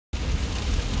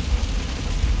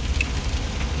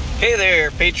Hey there,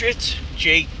 Patriots.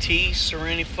 JT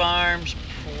Serenity Farms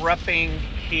prepping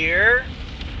here.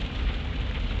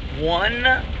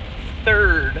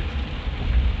 1/3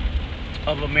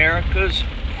 of America's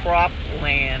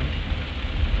cropland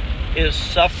is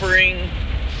suffering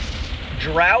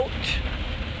drought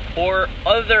or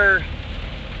other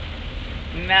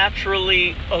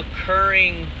naturally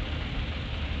occurring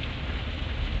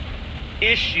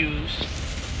issues,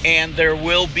 and there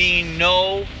will be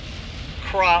no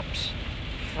crops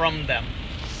from them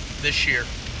this year.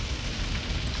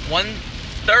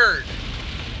 1/3.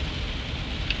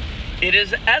 It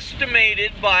is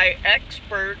estimated by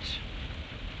experts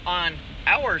on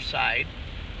our side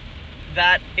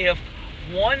that if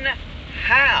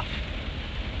 1/2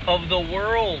 of the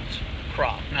world's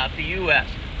crop, not the US,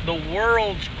 the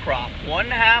world's crop,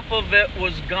 1/2 of it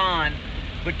was gone,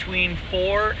 between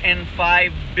 4 and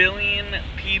 5 billion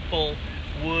people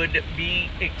would be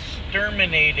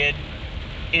exterminated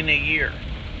in a year.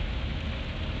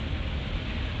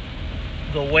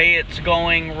 The way it's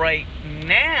going right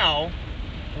now,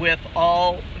 with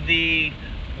all the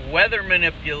weather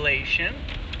manipulation,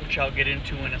 which I'll get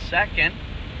into in a second,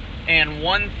 and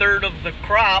 1/3 of the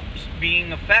crops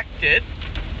being affected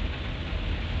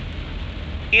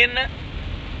in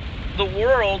the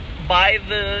world, by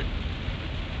the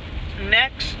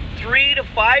next 3 to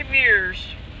 5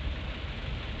 years,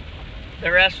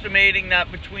 they're estimating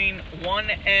that between 1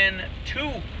 and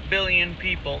 2 billion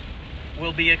people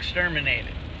will be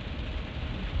exterminated.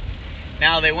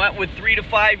 Now, they went with 3 to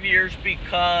 5 years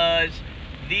because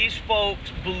these folks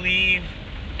believe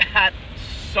at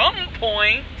some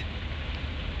point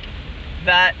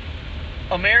that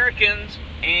Americans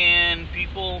and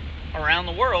people around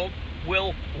the world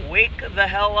will wake the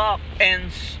hell up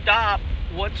and stop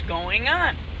what's going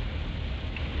on.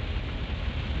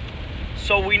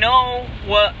 So we know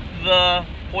what the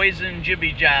poison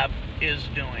jibby jab is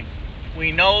doing.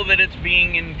 We know that it's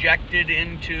being injected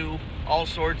into all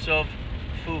sorts of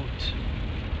foods.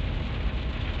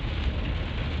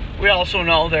 We also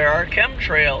know there are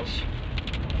chemtrails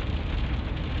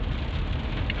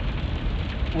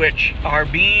which are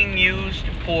being used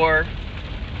for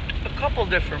a couple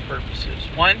different purposes.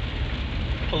 One,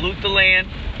 pollute the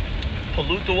land,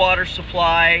 pollute the water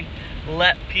supply,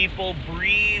 let people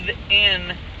breathe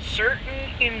in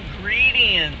certain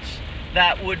ingredients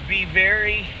that would be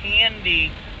very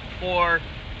handy for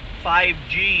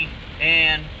 5G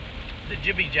and the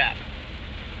jibby jab.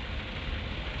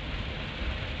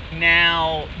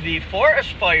 Now, the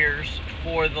forest fires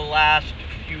for the last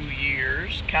few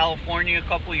years, California a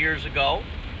couple years ago,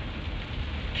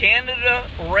 Canada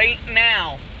right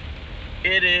now,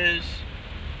 it is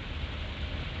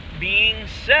being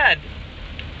said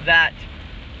that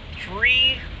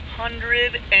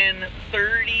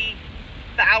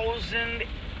 330,000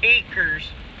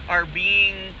 acres are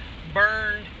being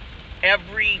burned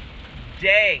every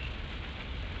day.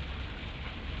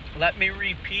 Let me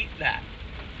repeat that.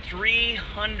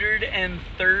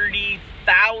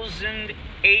 330,000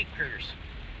 acres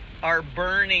are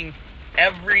burning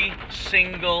every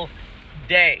single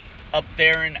day up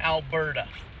there in Alberta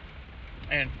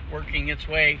and working its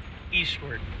way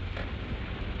eastward.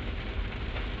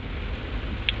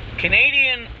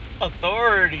 Canadian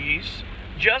authorities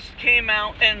just came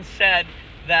out and said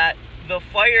that the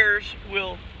fires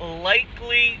will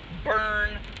likely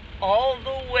burn all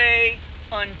the way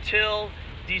until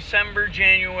December,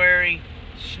 January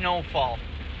snowfall.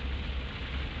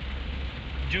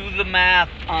 Do the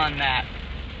math on that.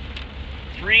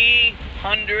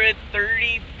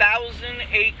 330,000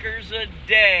 acres a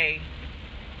day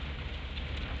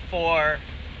for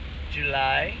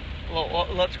July.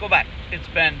 Let's go back. It's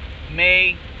been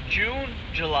May, June,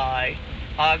 July,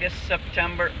 August,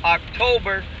 September,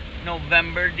 October,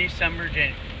 November, December,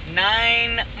 January.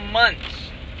 9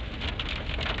 months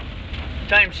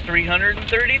times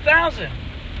 330,000.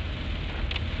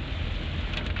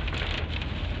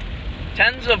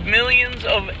 Tens of millions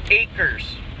of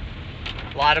acres.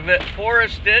 A lot of it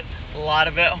forested, a lot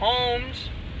of it homes.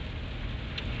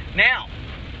 Now,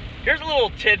 here's a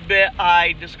little tidbit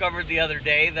I discovered the other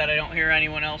day that I don't hear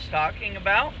anyone else talking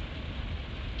about.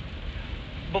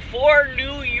 Before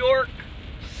New York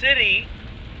City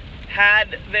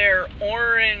had their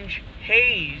orange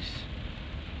haze,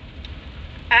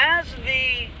 as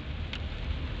the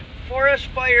forest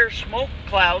fire smoke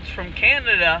clouds from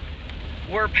Canada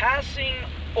were passing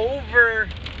over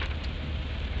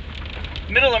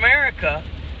Middle America,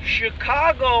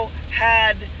 Chicago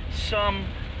had some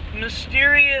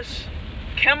mysterious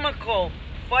chemical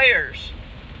fires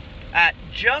at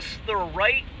just the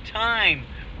right time,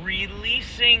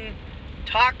 releasing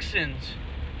toxins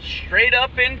straight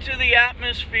up into the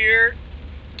atmosphere,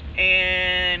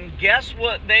 and guess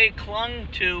what they clung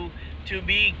to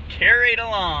be carried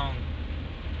along?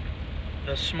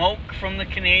 The smoke from the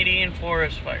Canadian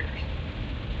forest fires.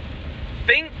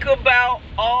 Think about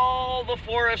all the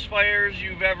forest fires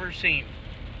you've ever seen.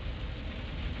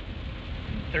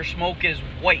 Their smoke is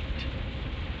white.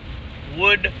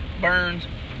 Wood burns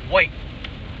white.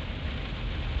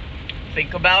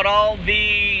 Think about all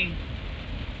the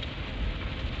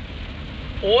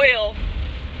oil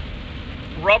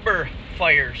rubber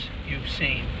fires you've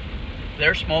seen.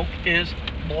 Their smoke is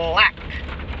black.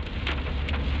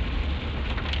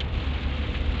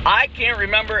 I can't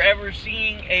remember ever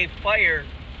seeing a fire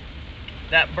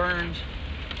that burns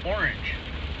orange,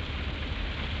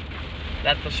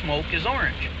 that the smoke is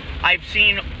orange. I've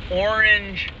seen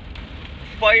orange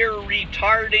fire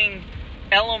retarding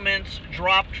elements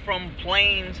dropped from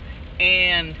planes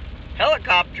and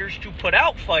helicopters to put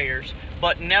out fires,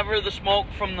 but never the smoke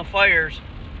from the fires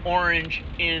orange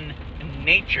in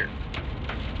nature.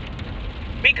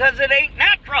 Because it ain't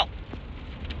natural.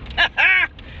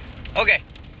 Okay,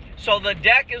 so the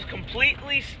deck is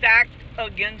completely stacked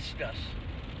against us.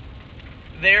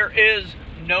 There is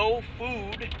no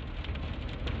food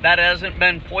that hasn't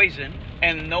been poisoned,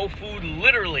 and no food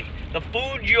literally. The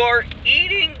food you're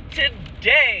eating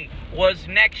today was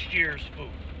next year's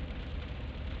food.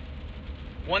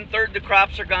 1/3 the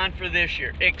crops are gone for this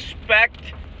year.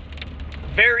 Expect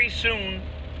very soon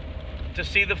to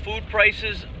see the food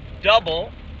prices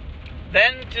double,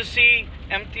 then to see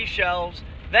empty shelves,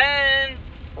 then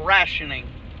rationing.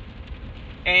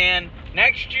 And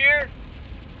next year,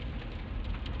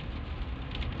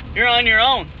 you're on your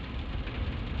own.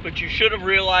 But you should have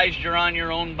realized you're on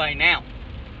your own by now.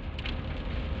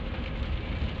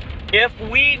 If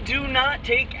we do not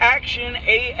take action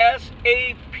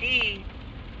ASAP,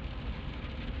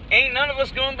 ain't none of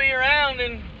us going to be around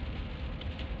in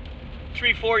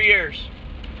 3-4 years.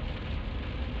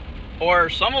 Or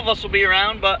some of us will be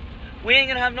around, but we ain't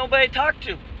going to have nobody to talk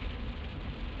to.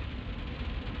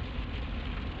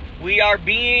 We are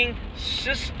being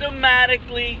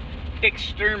systematically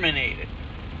exterminated.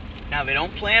 Now, they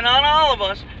don't plan on all of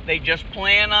us. They just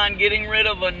plan on getting rid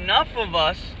of enough of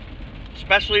us,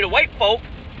 especially the white folk,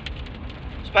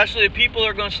 especially the people who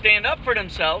are going to stand up for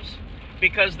themselves,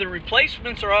 because the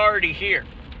replacements are already here.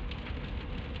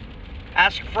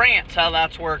 Ask France how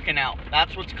that's working out.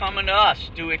 That's what's coming to us,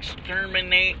 to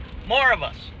exterminate more of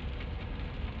us.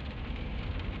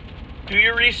 Do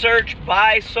your research,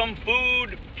 buy some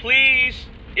food, please,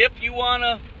 if you want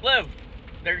to live.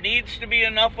 There needs to be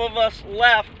enough of us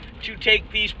left to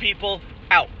take these people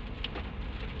out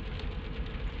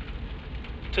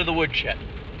to the woodshed.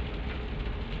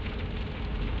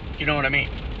 You know what I mean?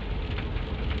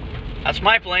 That's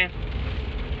my plan.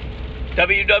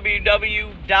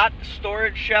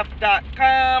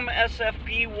 www.storagechef.com,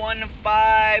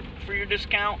 SFP15 for your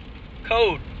discount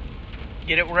code.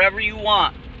 Get it wherever you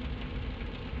want.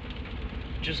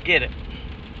 Just get it.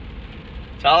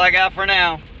 That's all I got for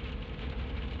now.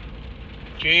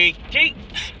 GT.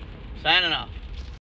 Signing off.